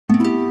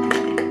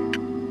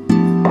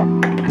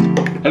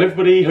Hello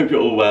everybody, hope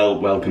you're all well.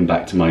 Welcome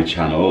back to my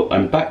channel.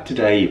 I'm back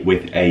today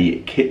with a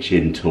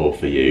kitchen tour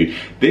for you.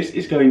 This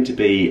is going to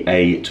be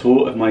a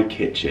tour of my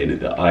kitchen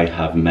that I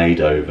have made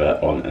over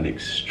on an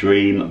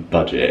extreme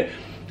budget.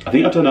 I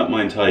think I've done up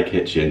my entire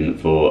kitchen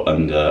for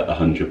under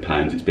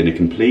 £100. It's been a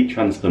complete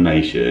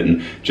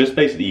transformation, just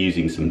basically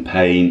using some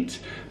paint,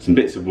 some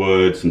bits of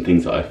wood, some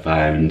things that I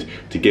found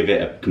to give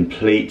it a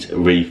complete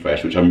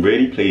refresh, which I'm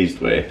really pleased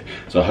with.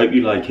 So I hope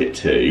you like it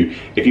too.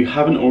 If you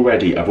haven't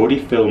already, I've already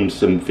filmed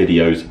some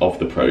videos of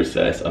the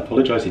process. I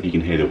apologise if you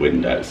can hear the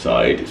wind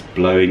outside. It's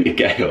blowing a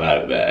gale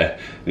out there.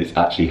 It's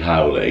actually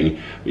howling.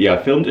 But yeah,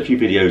 I filmed a few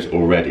videos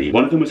already.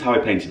 One of them was how I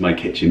painted my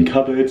kitchen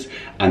cupboards,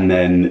 and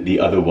then the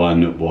other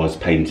one was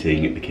painting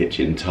the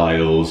kitchen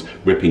tiles,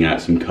 ripping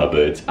out some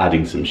cupboards,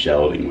 adding some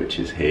shelving, which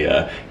is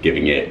here,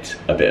 giving it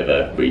a bit of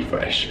a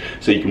refresh.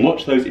 So you can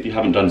watch those if you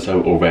haven't done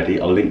so already.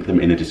 I'll link them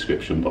in the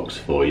description box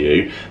for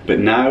you. But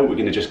now we're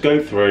going to just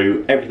go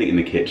through everything in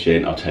the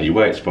kitchen. I'll tell you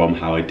where it's from,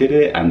 how I did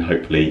it, and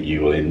hopefully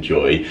you will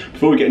enjoy.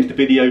 Before we get into the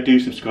video, do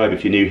subscribe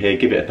if you're new here,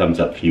 give it a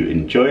thumbs up if you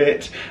enjoy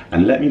it,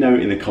 and let me know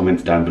in the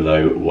comments down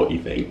below what you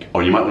think.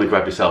 Oh, you might want to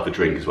grab yourself a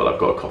drink as well. I've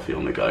got a coffee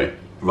on the go.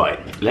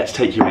 Right, let's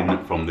take you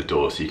in from the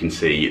door so you can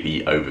see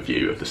the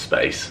overview of the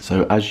space.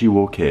 So as you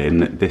walk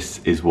in, this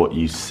is what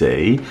you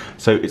see.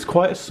 So it's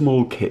quite a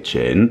small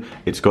kitchen.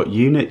 It's got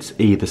units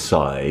either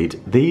side.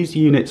 These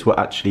units were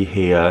actually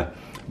here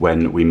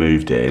when we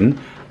moved in,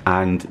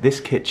 and this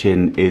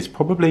kitchen is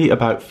probably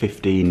about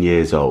 15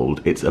 years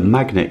old. It's a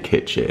magnet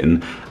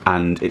kitchen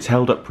and it's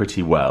held up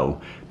pretty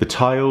well. The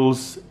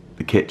tiles,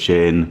 the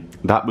kitchen,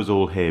 that was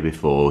all here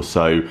before.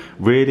 So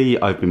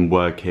really I've been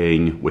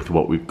working with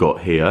what we've got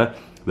here.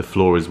 The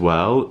floor as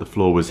well, the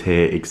floor was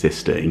here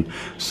existing.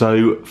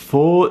 So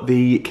for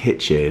the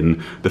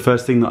kitchen, the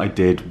first thing that I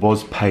did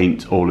was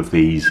paint all of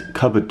these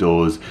cupboard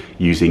doors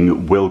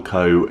using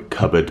Wilko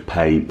cupboard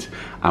paint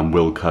and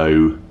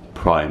Wilko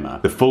primer.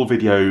 The full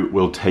video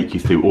will take you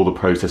through all the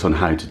process on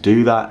how to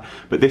do that,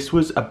 but this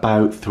was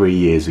about 3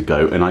 years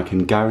ago, and I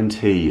can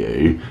guarantee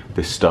you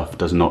this stuff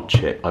does not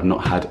chip. I've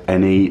not had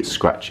any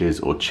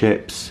scratches or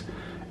chips.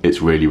 It's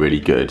really,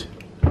 really good.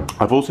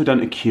 I've also done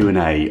a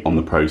Q&A on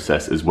the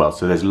process as well,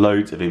 so there's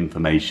loads of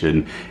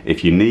information.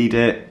 If you need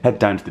it, head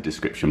down to the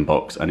description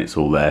box and it's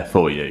all there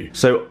for you.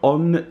 So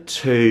on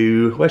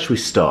to, where should we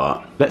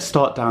start? Let's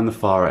start down the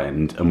far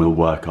end and we'll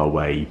work our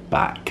way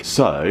back.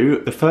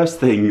 So the first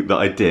thing that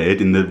I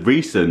did in the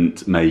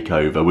recent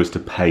makeover was to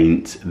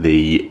paint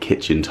the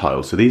kitchen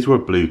tiles. So these were a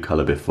blue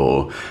colour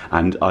before,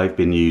 and I've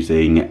been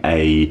using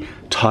a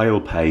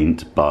tile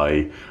paint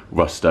by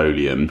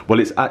Rust-Oleum. Well,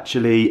 it's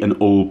actually an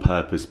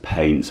all-purpose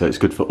paint, so it's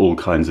good for all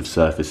kinds of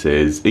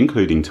surfaces,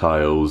 including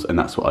tiles, and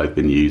that's what I've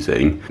been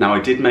using. Now, I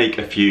did make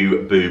a few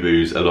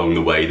boo-boos along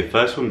the way. The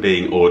first one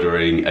being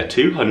ordering a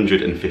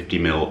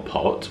 250ml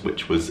pot,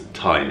 which was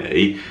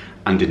tiny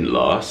and didn't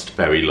last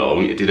very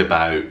long. It did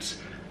about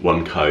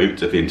one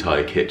coat of the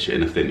entire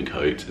kitchen, a thin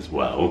coat as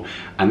well.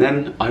 And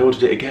then I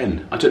ordered it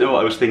again. I don't know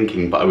what I was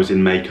thinking, but I was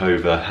in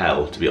makeover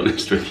hell, to be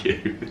honest with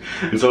you.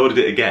 And so I ordered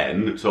it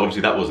again, so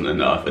obviously that wasn't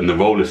enough, and the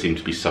roller seemed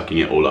to be sucking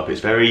it all up.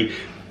 It's very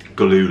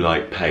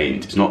glue-like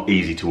paint. It's not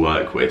easy to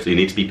work with, so you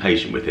need to be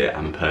patient with it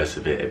and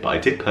persevere. But I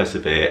did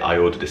persevere. I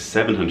ordered a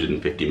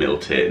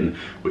 750ml tin,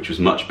 which was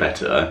much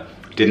better.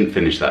 Didn't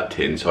finish that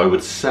tin, so I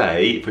would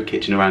say for a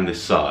kitchen around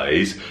this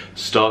size,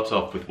 start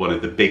off with one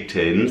of the big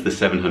tins, the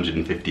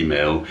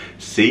 750ml,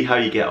 see how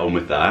you get on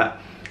with that,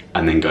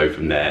 and then go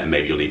from there. And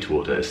maybe you'll need to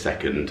order a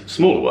second,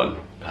 smaller one,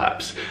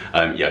 perhaps.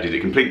 Yeah, I did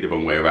it completely the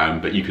wrong way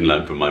around, but you can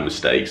learn from my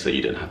mistakes, so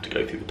you don't have to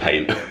go through the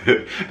pain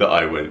that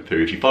I went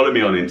through. If you follow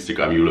me on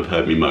Instagram, you will have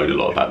heard me moan a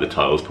lot about the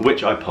tiles, for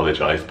which I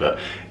apologise, but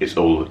it's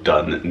all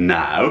done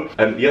now.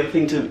 The other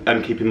thing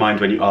to keep in mind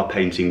when you are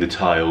painting the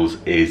tiles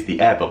is the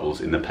air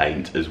bubbles in the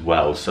paint as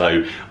well.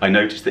 So I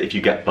noticed that if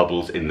you get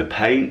bubbles in the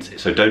paint,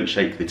 so don't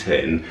shake the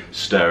tin,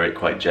 stir it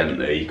quite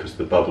gently, because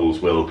the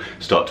bubbles will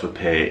start to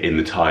appear in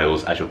the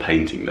tiles as you're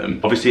painting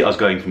them. Obviously I was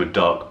going from a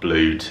dark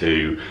blue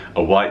to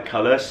a white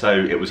colour, so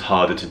it was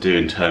harder to do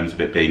in terms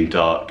of it being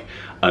dark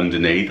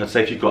underneath. I'd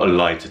say if you've got a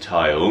lighter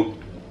tile,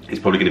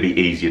 it's probably going to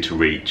be easier to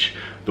reach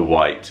the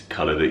white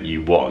colour that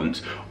you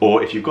want.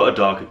 Or if you've got a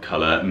darker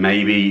colour,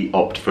 maybe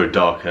opt for a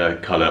darker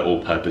colour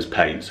all-purpose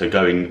paint. So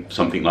going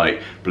something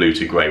like blue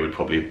to grey would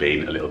probably have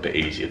been a little bit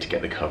easier to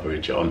get the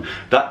coverage on.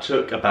 That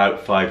took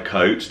about 5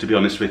 coats, to be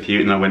honest with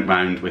you, and I went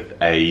round with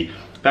a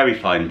very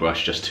fine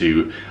brush just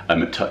to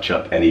touch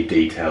up any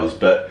details.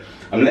 But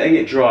I'm letting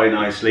it dry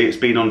nicely. It's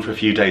been on for a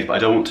few days, but I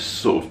don't want to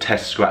sort of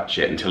test scratch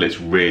it until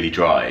it's really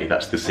dry.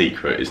 That's the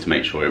secret, is to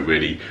make sure it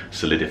really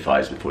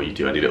solidifies before you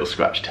do any little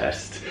scratch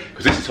tests.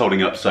 Because this is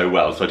holding up so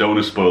well, so I don't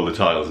want to spoil the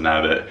tiles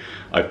now that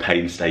I've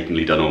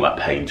painstakingly done all that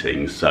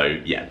painting. So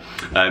yeah,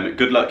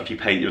 good luck if you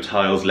paint your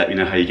tiles. Let me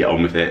know how you get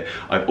on with it.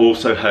 I've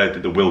also heard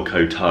that the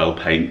Wilko tile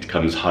paint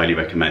comes highly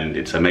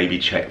recommended, so maybe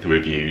check the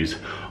reviews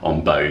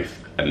on both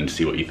and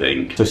see what you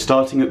think. So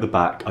starting at the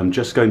back, I'm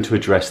just going to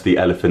address the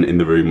elephant in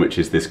the room, which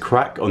is this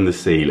crack on the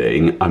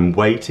ceiling. I'm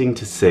waiting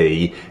to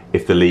see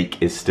if the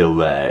leak is still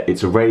there.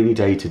 It's a rainy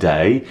day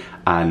today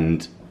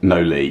and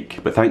no leak,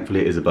 but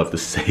thankfully it is above the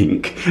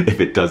sink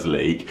if it does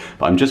leak.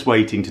 But I'm just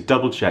waiting to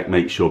double check,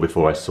 make sure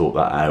before I sort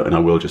that out, and I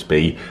will just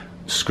be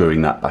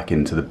screwing that back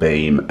into the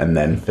beam and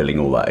then filling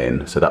all that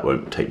in, so that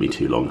won't take me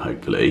too long,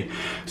 hopefully.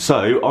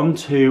 So on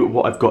to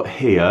what I've got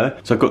here.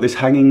 So I've got this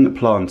hanging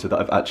planter that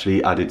I've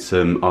actually added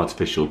some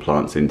artificial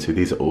plants into.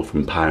 These are all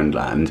from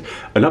Poundland.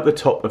 And up the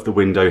top of the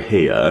window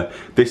here,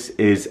 this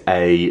is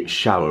a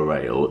shower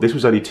rail. This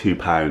was only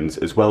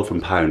 £2 as well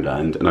from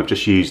Poundland, and I've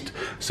just used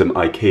some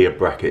IKEA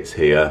brackets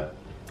here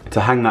to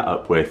hang that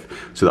up with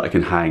so that I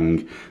can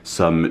hang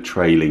some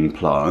trailing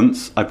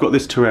plants. I've got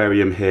this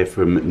terrarium here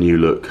from New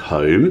Look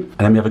Home. And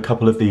then we have a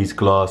couple of these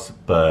glass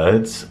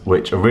birds,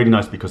 which are really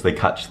nice because they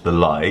catch the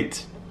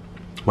light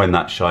when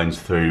that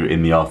shines through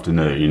in the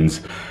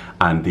afternoons.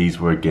 And these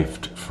were a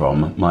gift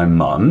from my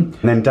mum.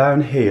 And then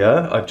down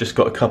here, I've just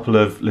got a couple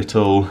of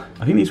little,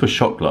 I think these were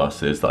shot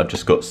glasses that I've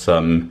just got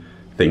some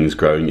things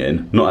growing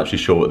in. Not actually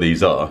sure what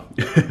these are,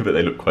 but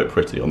they look quite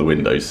pretty on the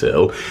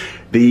windowsill.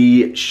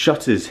 The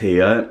shutters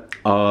here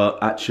are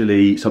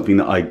actually something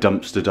that I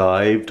dumpster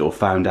dived or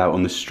found out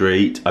on the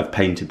street. I've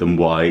painted them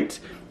white,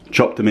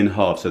 chopped them in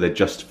half so they're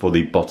just for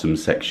the bottom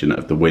section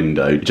of the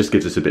window. It just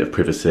gives us a bit of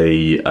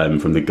privacy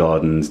from the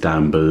gardens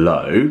down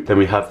below. Then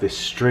we have this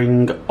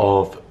string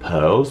of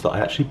pearls that I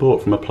actually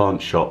bought from a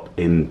plant shop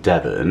in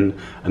Devon,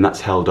 and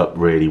that's held up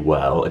really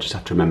well. I just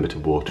have to remember to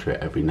water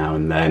it every now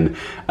and then.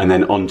 And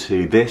then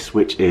onto this,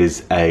 which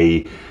is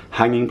a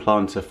hanging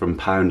planter from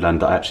Poundland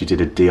that I actually did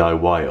a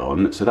DIY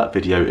on. So that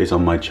video is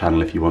on my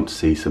channel if you want to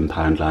see some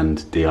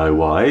Poundland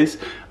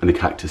DIYs. And the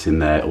cactus in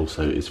there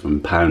also is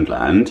from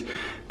Poundland.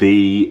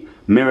 The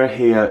mirror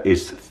here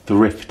is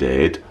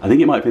thrifted. I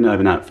think it might have been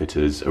Urban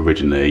Outfitters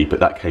originally, but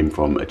that came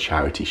from a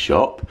charity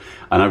shop.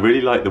 And I really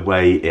like the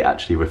way it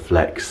actually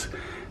reflects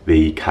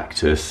the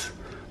cactus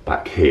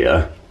back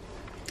here.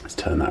 Let's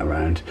turn that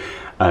around.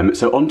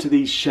 So onto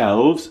these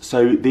shelves.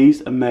 So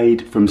these are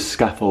made from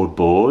scaffold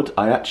board.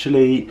 I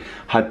actually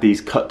had these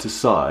cut to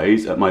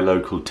size at my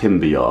local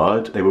timber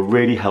yard. They were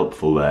really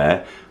helpful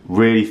there.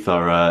 Really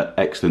thorough,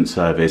 excellent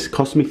service.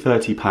 Cost me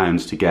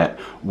 £30 to get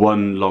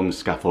one long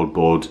scaffold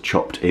board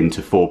chopped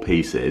into 4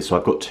 pieces. So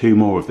I've got 2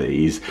 more of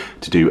these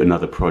to do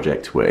another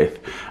project with.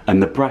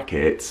 And the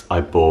brackets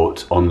I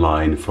bought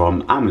online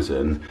from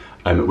Amazon,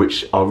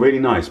 which are really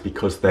nice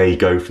because they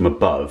go from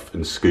above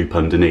and scoop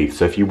underneath.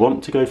 So if you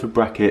want to go for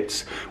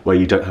brackets where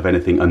you don't have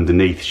anything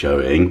underneath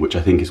showing, which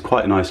I think is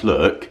quite a nice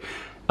look,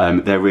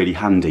 they're really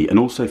handy. And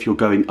also if you're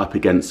going up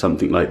against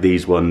something like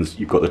these ones,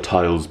 you've got the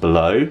tiles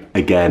below.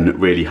 Again,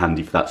 really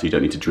handy for that, so you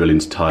don't need to drill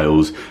into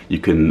tiles. You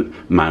can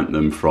mount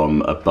them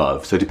from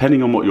above. So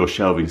depending on what your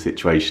shelving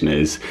situation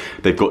is,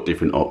 they've got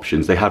different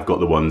options. They have got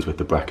the ones with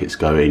the brackets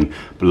going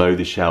below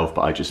the shelf,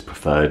 but I just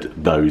preferred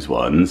those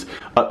ones.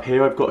 Up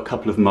here I've got a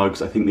couple of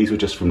mugs. I think these were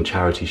just from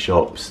charity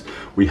shops.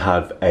 We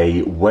have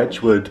a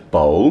Wedgwood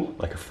bowl,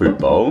 like a fruit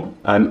bowl.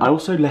 I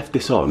also left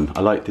this on.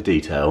 I like the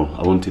detail.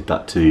 I wanted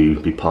that to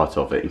be part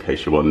of it, in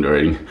case you're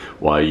wondering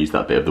why I use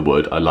that bit of the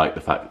wood. I like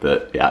the fact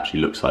that it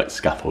actually looks like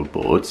scaffold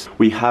boards.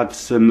 We have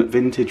some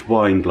vintage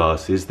wine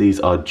glasses. These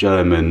are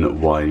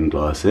German wine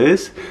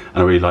glasses, and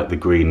I really like the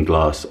green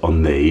glass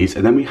on these.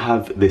 And then we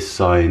have this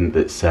sign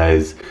that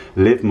says,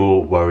 "Live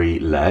more, worry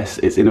less."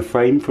 It's in a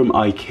frame from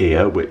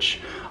IKEA,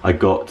 which I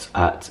got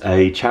at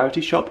a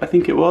charity shop, I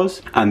think it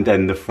was. And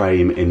then the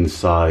frame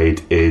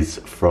inside is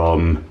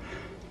from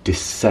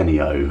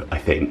Desenio, I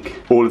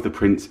think. All of the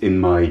prints in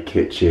my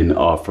kitchen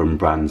are from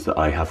brands that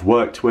I have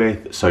worked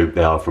with, so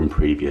they are from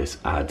previous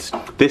ads.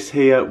 This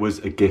here was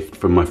a gift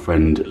from my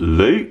friend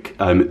Luke.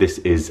 This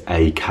is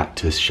a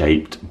cactus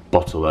shaped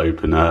bottle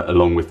opener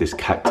along with this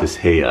cactus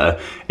here.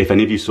 If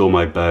any of you saw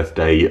my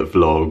birthday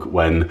vlog,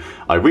 when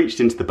I reached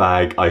into the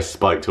bag, I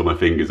spiked all my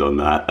fingers on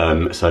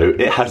that. So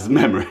it has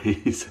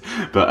memories,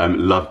 but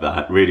love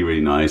that, really,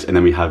 really nice. And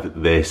then we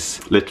have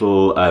this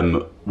little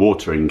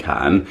watering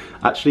can,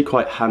 actually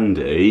quite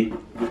handy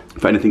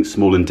for anything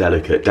small and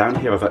delicate. Down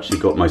here I've actually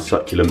got my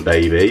succulent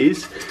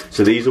babies.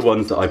 So these are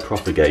ones that I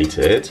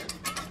propagated,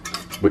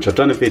 which I've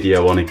done a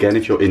video on. Again,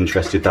 if you're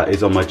interested, that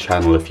is on my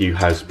channel. A few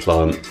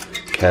houseplant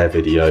care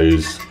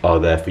videos are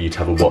there for you to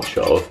have a watch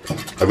of.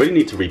 I really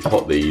need to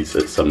repot these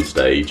at some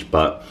stage,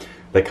 but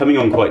they're coming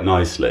on quite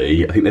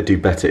nicely. I think they'd do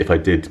better if I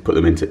did put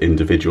them into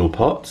individual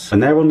pots.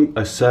 And they're on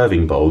a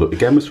serving bowl that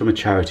again was from a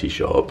charity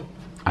shop,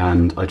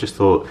 and I just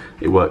thought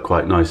it worked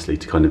quite nicely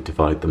to kind of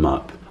divide them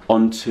up.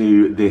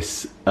 Onto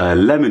this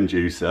lemon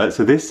juicer.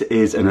 So this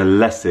is an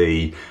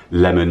Alessi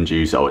lemon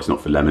juicer. Oh, it's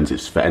not for lemons,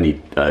 it's for any,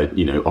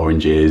 you know,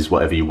 oranges,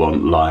 whatever you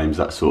want, limes,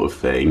 that sort of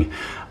thing.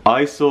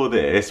 I saw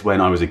this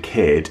when I was a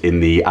kid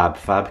in the Ab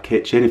Fab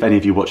kitchen. If any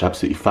of you watch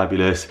Absolutely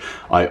Fabulous,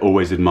 I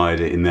always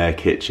admired it in their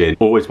kitchen.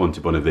 Always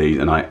wanted one of these,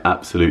 and I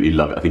absolutely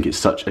love it. I think it's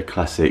such a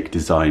classic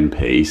design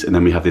piece. And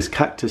then we have this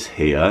cactus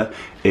here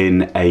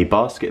in a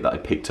basket that I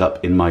picked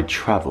up in my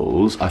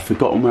travels. I've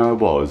forgotten where I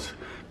was,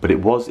 but it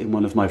was in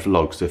one of my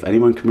vlogs, so if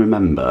anyone can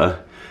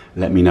remember,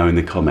 let me know in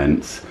the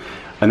comments.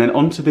 And then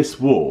onto this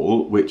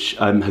wall, which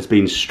has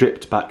been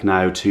stripped back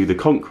now to the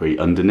concrete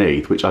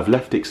underneath, which I've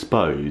left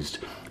exposed.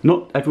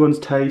 Not everyone's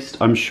taste,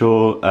 I'm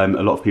sure. A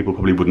lot of people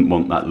probably wouldn't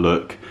want that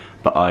look,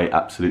 but I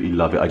absolutely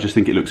love it. I just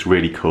think it looks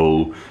really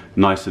cool,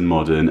 nice and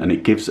modern, and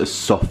it gives a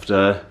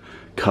softer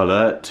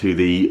colour to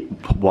the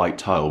white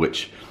tile,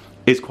 which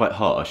is quite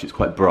harsh, it's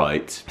quite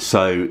bright.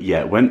 So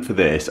yeah, went for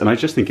this, and I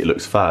just think it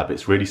looks fab.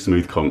 It's really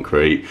smooth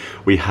concrete.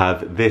 We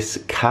have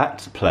this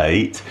cat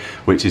plate,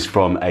 which is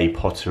from a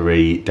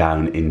pottery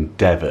down in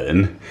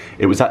Devon.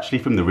 It was actually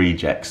from the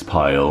rejects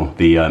pile,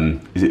 the,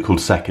 is it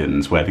called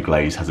Seconds, where the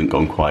glaze hasn't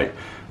gone quite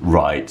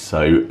right,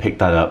 so picked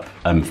that up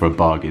for a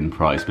bargain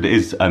price. But it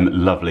is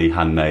lovely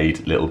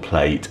handmade little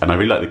plate, and I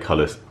really like the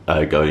colours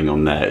going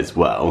on there as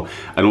well.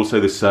 And also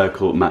the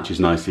circle matches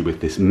nicely with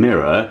this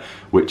mirror,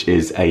 which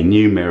is a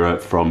new mirror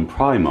from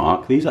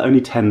Primark. These are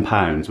only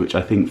 £10, which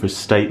I think for a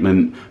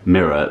statement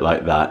mirror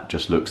like that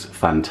just looks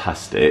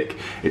fantastic.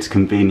 It's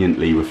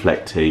conveniently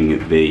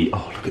reflecting the,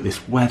 oh look at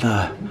this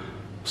weather,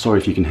 sorry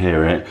if you can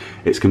hear it.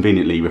 It's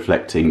conveniently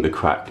reflecting the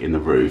crack in the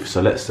roof.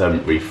 So let's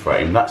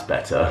reframe, that's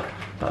better.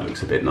 That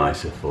looks a bit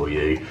nicer for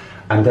you.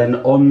 And then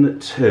on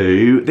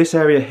to this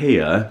area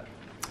here.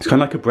 It's kind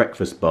of like a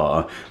breakfast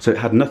bar, so it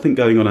had nothing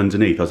going on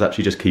underneath. I was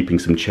actually just keeping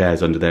some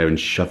chairs under there and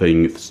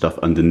shoving stuff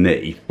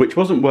underneath, which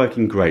wasn't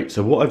working great.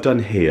 So what I've done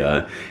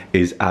here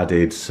is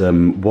added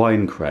some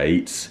wine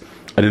crates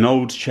and an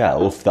old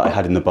shelf that I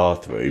had in the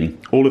bathroom.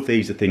 All of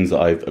these are things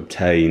that I've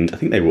obtained. I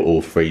think they were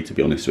all free, to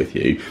be honest with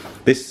you.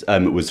 This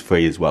was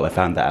free as well. I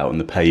found that out on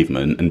the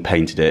pavement and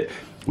painted it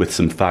with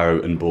some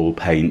Faro and Ball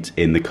paint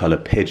in the colour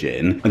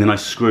Pigeon. And then I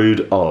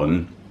screwed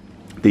on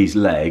these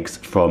legs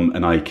from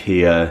an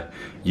IKEA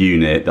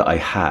unit that I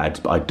had,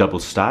 but I double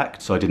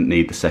stacked, so I didn't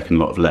need the second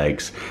lot of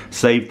legs.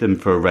 Saved them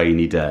for a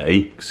rainy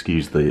day,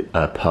 excuse the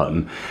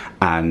pun,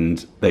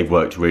 and they've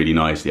worked really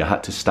nicely. I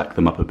had to stack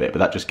them up a bit, but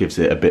that just gives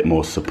it a bit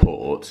more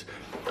support.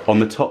 On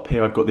the top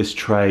here, I've got this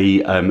tray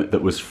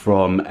that was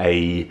from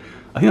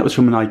I think that was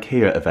from an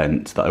IKEA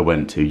event that I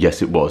went to.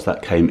 Yes, it was.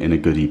 That came in a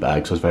goodie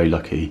bag, so I was very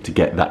lucky to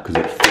get that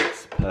because it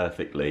fits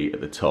perfectly at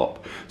the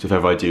top. So if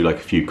ever I do like a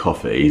few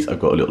coffees, I've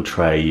got a little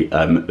tray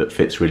that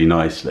fits really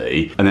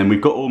nicely. And then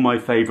we've got all my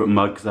favourite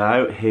mugs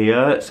out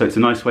here, so it's a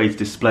nice way to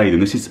display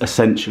them. This is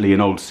essentially an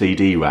old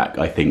CD rack,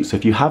 I think. So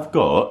if you have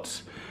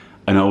got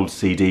an old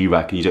CD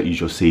rack and you don't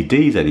use your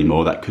CDs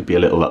anymore, that could be a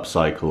little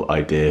upcycle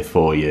idea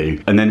for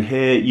you. And then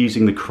here,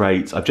 using the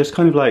crates, I've just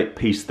kind of like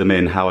pieced them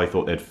in how I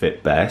thought they'd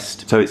fit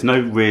best. So it's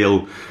no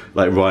real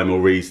like rhyme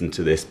or reason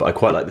to this, but I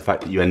quite like the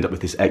fact that you end up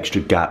with this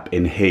extra gap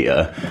in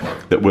here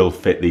that will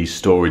fit these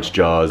storage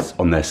jars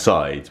on their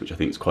sides, which I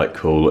think is quite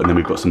cool. And then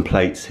we've got some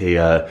plates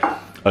here,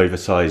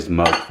 oversized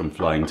mug from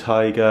Flying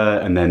Tiger,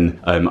 and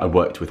then I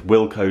worked with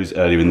Wilko's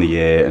earlier in the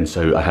year, and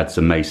so I had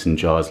some mason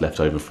jars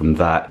left over from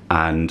that,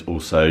 and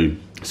also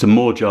some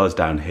more jars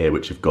down here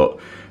which have got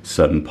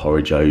some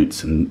porridge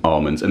oats and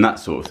almonds and that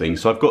sort of thing.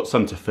 So I've got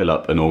some to fill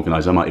up and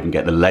organise. I might even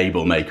get the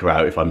label maker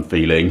out if I'm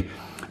feeling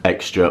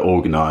extra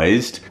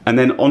organised. And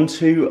then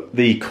onto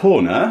the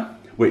corner,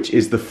 which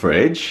is the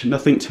fridge.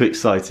 Nothing too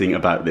exciting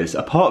about this,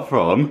 apart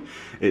from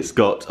it's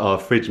got our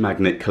fridge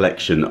magnet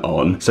collection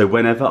on. So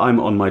whenever I'm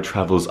on my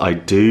travels, I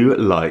do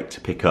like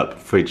to pick up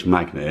fridge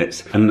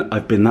magnets, and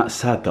I've been that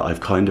sad that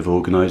I've kind of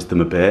organised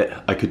them a bit.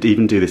 I could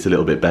even do this a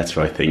little bit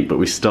better, I think, but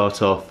we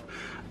start off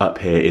up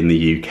here in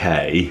the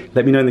UK.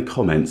 Let me know in the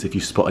comments if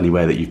you spot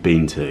anywhere that you've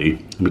been to.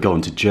 And we go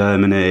on to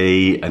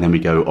Germany, and then we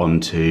go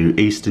on to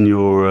Eastern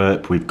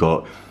Europe. We've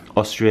got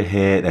Austria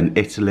here, then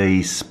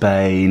Italy,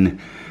 Spain.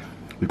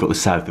 We've got the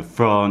south of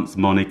France,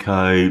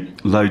 Monaco,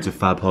 loads of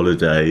fab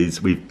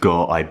holidays. We've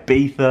got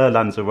Ibiza,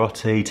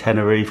 Lanzarote,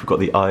 Tenerife. We've got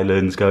the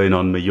islands going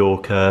on,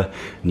 Mallorca,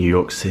 New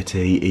York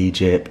City,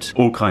 Egypt,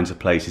 all kinds of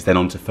places. Then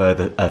on to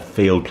further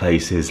afield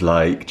places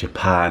like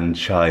Japan,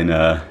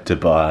 China,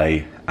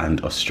 Dubai,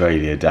 and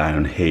Australia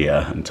down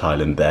here, and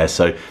Thailand there.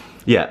 So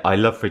yeah, I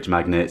love fridge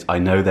magnets. I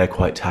know they're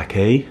quite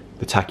tacky.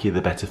 The tackier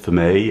the better for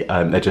me.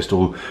 They're just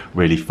all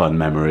really fun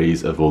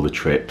memories of all the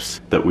trips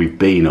that we've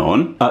been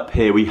on. Up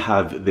here we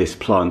have this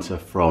planter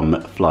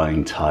from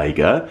Flying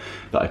Tiger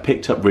that I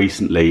picked up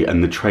recently,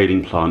 and the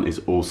trading plant is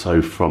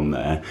also from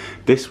there.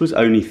 This was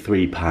only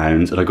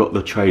 £3, and I got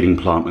the trading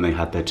plant when they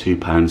had their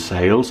 £2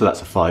 sale, so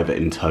that's a £5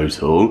 in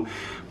total.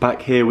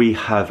 Back here we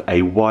have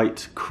a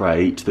white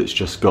crate that's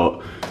just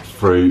got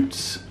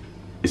fruits.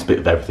 It's a bit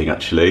of everything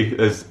actually.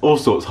 There's all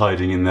sorts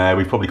hiding in there.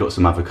 We've probably got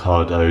some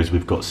avocados,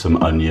 we've got some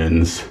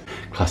onions,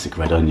 classic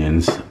red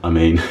onions. I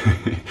mean,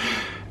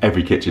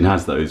 every kitchen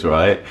has those,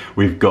 right?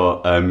 We've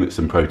got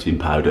some protein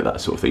powder,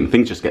 that sort of thing.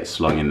 Things just get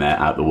slung in there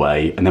out the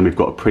way. And then we've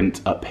got a print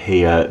up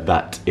here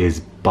that is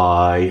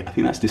by, I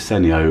think that's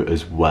Desenio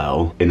as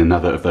well, in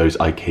another of those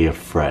IKEA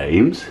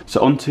frames. So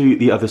onto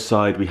the other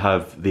side, we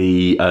have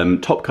the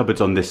top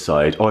cupboards on this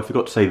side. Oh, I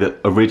forgot to say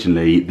that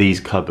originally these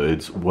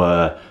cupboards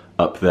were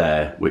up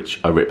there, which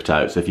I ripped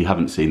out. So if you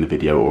haven't seen the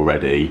video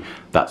already,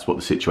 that's what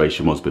the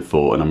situation was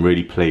before, and I'm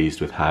really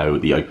pleased with how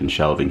the open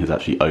shelving has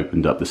actually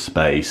opened up the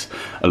space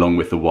along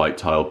with the white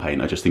tile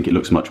paint. I just think it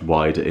looks much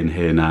wider in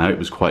here now. It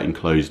was quite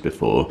enclosed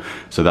before,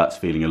 so that's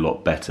feeling a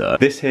lot better.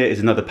 This here is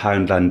another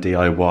Poundland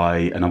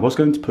DIY, and I was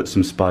going to put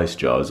some spice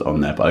jars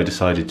on there, but I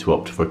decided to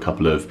opt for a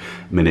couple of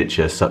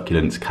miniature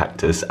succulents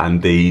cactus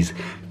and these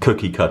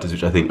cookie cutters,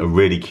 which I think are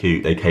really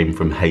cute. They came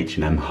from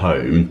H&M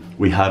Home.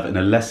 We have an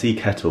Alessi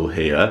kettle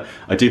here.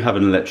 I do have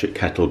an electric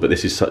kettle, but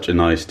this is such a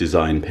nice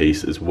design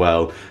piece as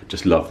well.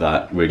 Just love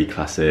that, really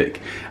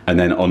classic. And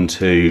then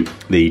onto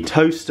the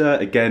toaster.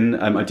 Again,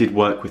 I did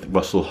work with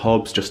Russell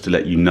Hobbs, just to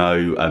let you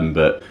know,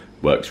 but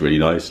works really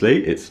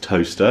nicely. It's a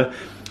toaster.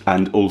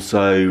 And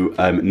also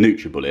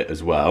NutriBullet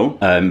as well,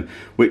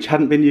 which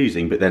hadn't been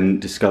using, but then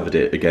discovered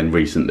it again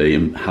recently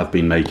and have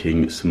been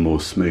making some more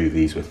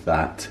smoothies with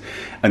that.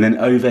 And then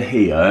over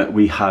here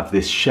we have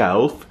this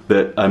shelf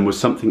that was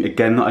something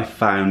again that I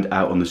found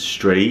out on the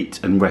street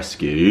and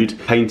rescued.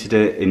 Painted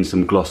it in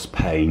some gloss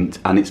paint,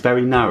 and it's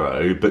very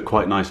narrow but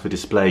quite nice for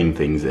displaying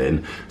things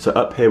in. So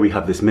up here we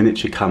have this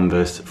miniature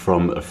canvas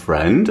from a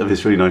friend of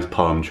this really nice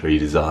palm tree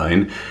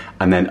design,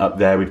 and then up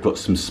there we've got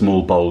some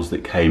small bowls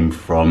that came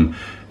from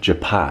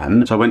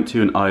Japan. So I went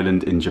to an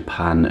island in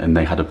Japan and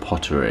they had a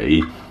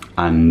pottery,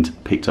 and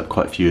picked up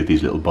quite a few of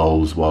these little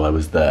bowls while I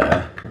was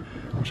there,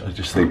 which I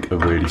just think are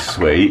really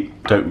sweet.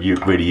 Don't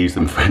really use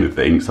them for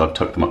anything, so I've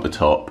tucked them up the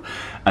top.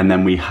 And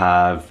then we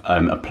have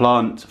a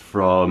plant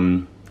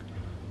from,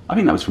 I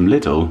think that was from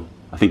Lidl.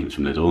 I think it was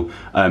from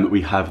Lidl.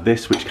 We have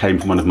this, which came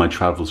from one of my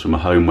travels from a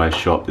homeware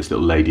shop, this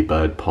little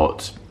ladybird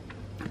pot.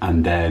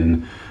 And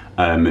then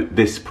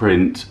this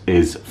print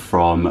is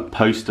from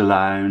Poster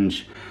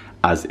Lounge,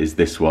 as is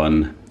this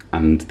one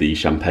and the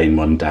champagne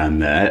one down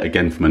there,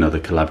 again from another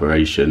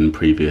collaboration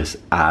previous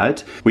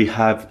ad. We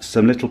have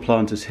some little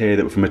planters here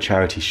that were from a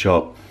charity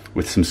shop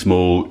with some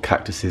small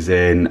cactuses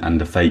in,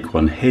 and a fake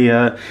one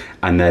here,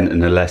 and then an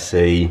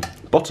Alessi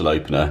bottle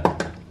opener,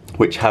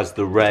 which has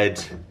the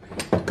red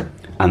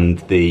and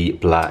the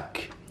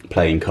black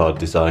playing card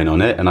design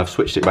on it, and I've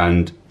switched it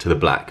round to the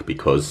black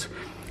because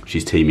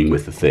she's teaming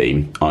with the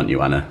theme, aren't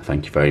you, Anna?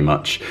 Thank you very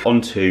much.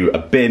 Onto a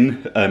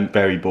bin,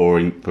 very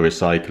boring for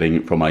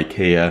recycling, from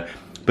IKEA,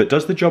 but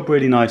does the job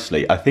really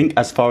nicely. I think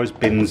as far as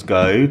bins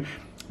go,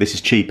 this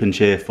is cheap and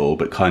cheerful,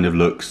 but kind of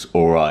looks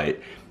all right.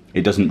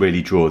 It doesn't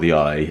really draw the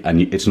eye,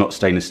 and it's not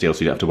stainless steel, so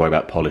you don't have to worry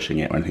about polishing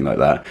it or anything like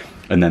that.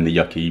 And then the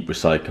yucky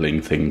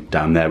recycling thing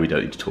down there, we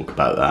don't need to talk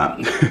about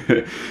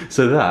that.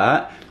 So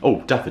that,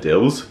 oh,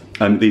 daffodils.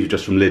 These are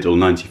just from Lidl,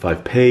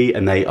 95p,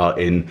 and they are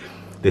in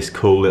this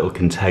cool little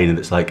container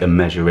that's like a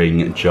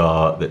measuring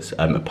jar that's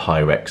a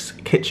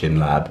Pyrex kitchen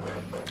lab.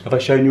 Have I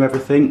shown you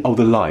everything? Oh,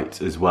 the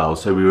light as well.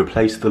 So we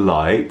replaced the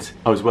light.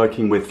 I was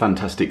working with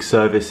Fantastic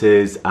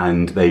Services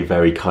and they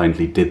very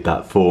kindly did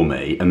that for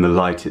me, and the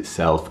light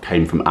itself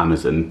came from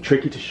Amazon.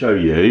 Tricky to show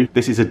you.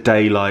 This is a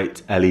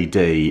daylight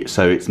LED,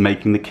 so it's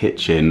making the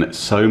kitchen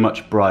so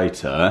much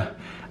brighter,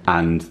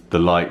 and the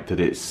light that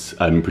it's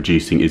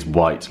producing is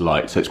white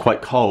light. So it's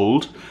quite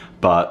cold,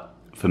 but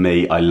for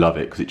me, I love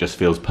it because it just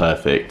feels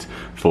perfect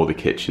for the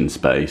kitchen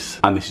space.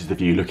 And this is the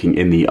view looking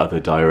in the other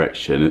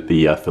direction,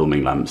 the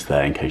filming lamps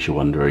there, in case you're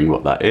wondering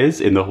what that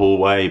is in the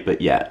hallway. But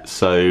yeah,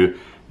 so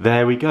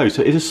there we go.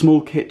 So it's a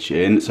small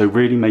kitchen, so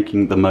really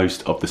making the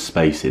most of the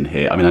space in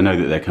here. I mean, I know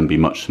that there can be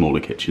much smaller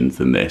kitchens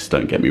than this,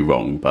 don't get me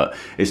wrong, but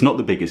it's not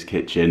the biggest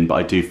kitchen, but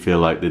I do feel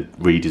like the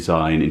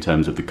redesign in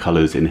terms of the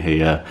colours in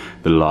here,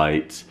 the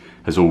light,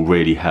 has all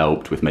really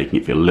helped with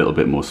making it feel a little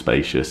bit more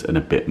spacious and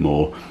a bit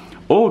more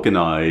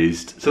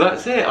organised. So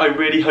that's it. I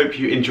really hope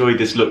you enjoyed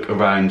this look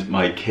around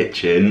my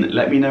kitchen.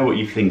 Let me know what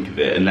you think of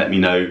it, and let me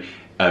know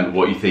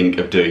what you think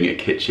of doing a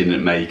kitchen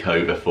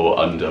makeover for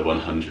under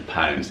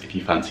 £100 if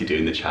you fancy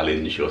doing the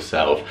challenge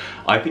yourself.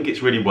 I think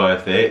it's really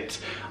worth it.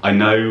 I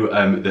know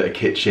that a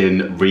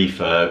kitchen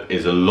refurb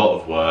is a lot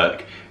of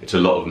work, it's a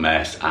lot of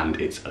mess,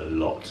 and it's a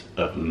lot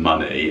of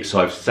money. So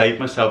I've saved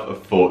myself a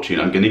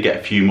fortune. I'm going to get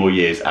a few more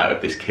years out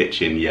of this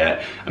kitchen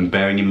yet, and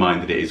bearing in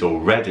mind that it is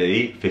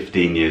already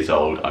 15 years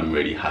old, I'm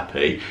really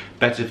happy.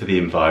 Better for the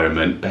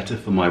environment, better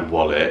for my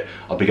wallet.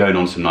 I'll be going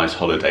on some nice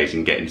holidays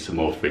and getting some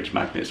more fridge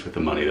magnets with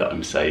the money that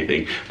I'm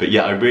saving. But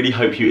yeah, I really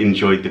hope you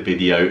enjoyed the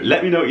video.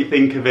 Let me know what you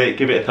think of it.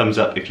 Give it a thumbs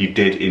up if you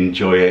did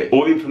enjoy it.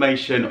 All the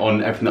information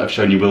on everything that I've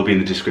shown you will be in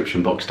the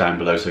description box down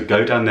below, so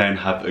go down there and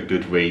have a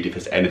good read. If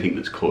there's anything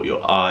that's caught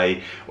your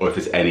eye, or if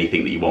there's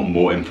anything that you want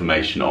more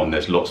information on,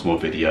 there's lots more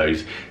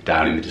videos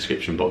down in the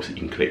description box that you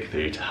can click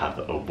through to have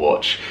a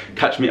watch.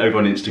 Catch me over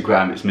on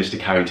Instagram, it's Mr.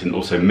 Carrington,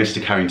 also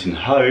Mr. Carrington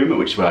Home,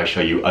 which is where I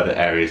show you other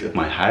areas of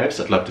my house.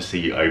 I'd love to see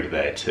you over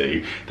there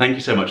too. Thank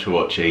you so much for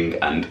watching,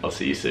 and I'll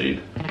see you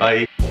soon.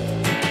 Bye.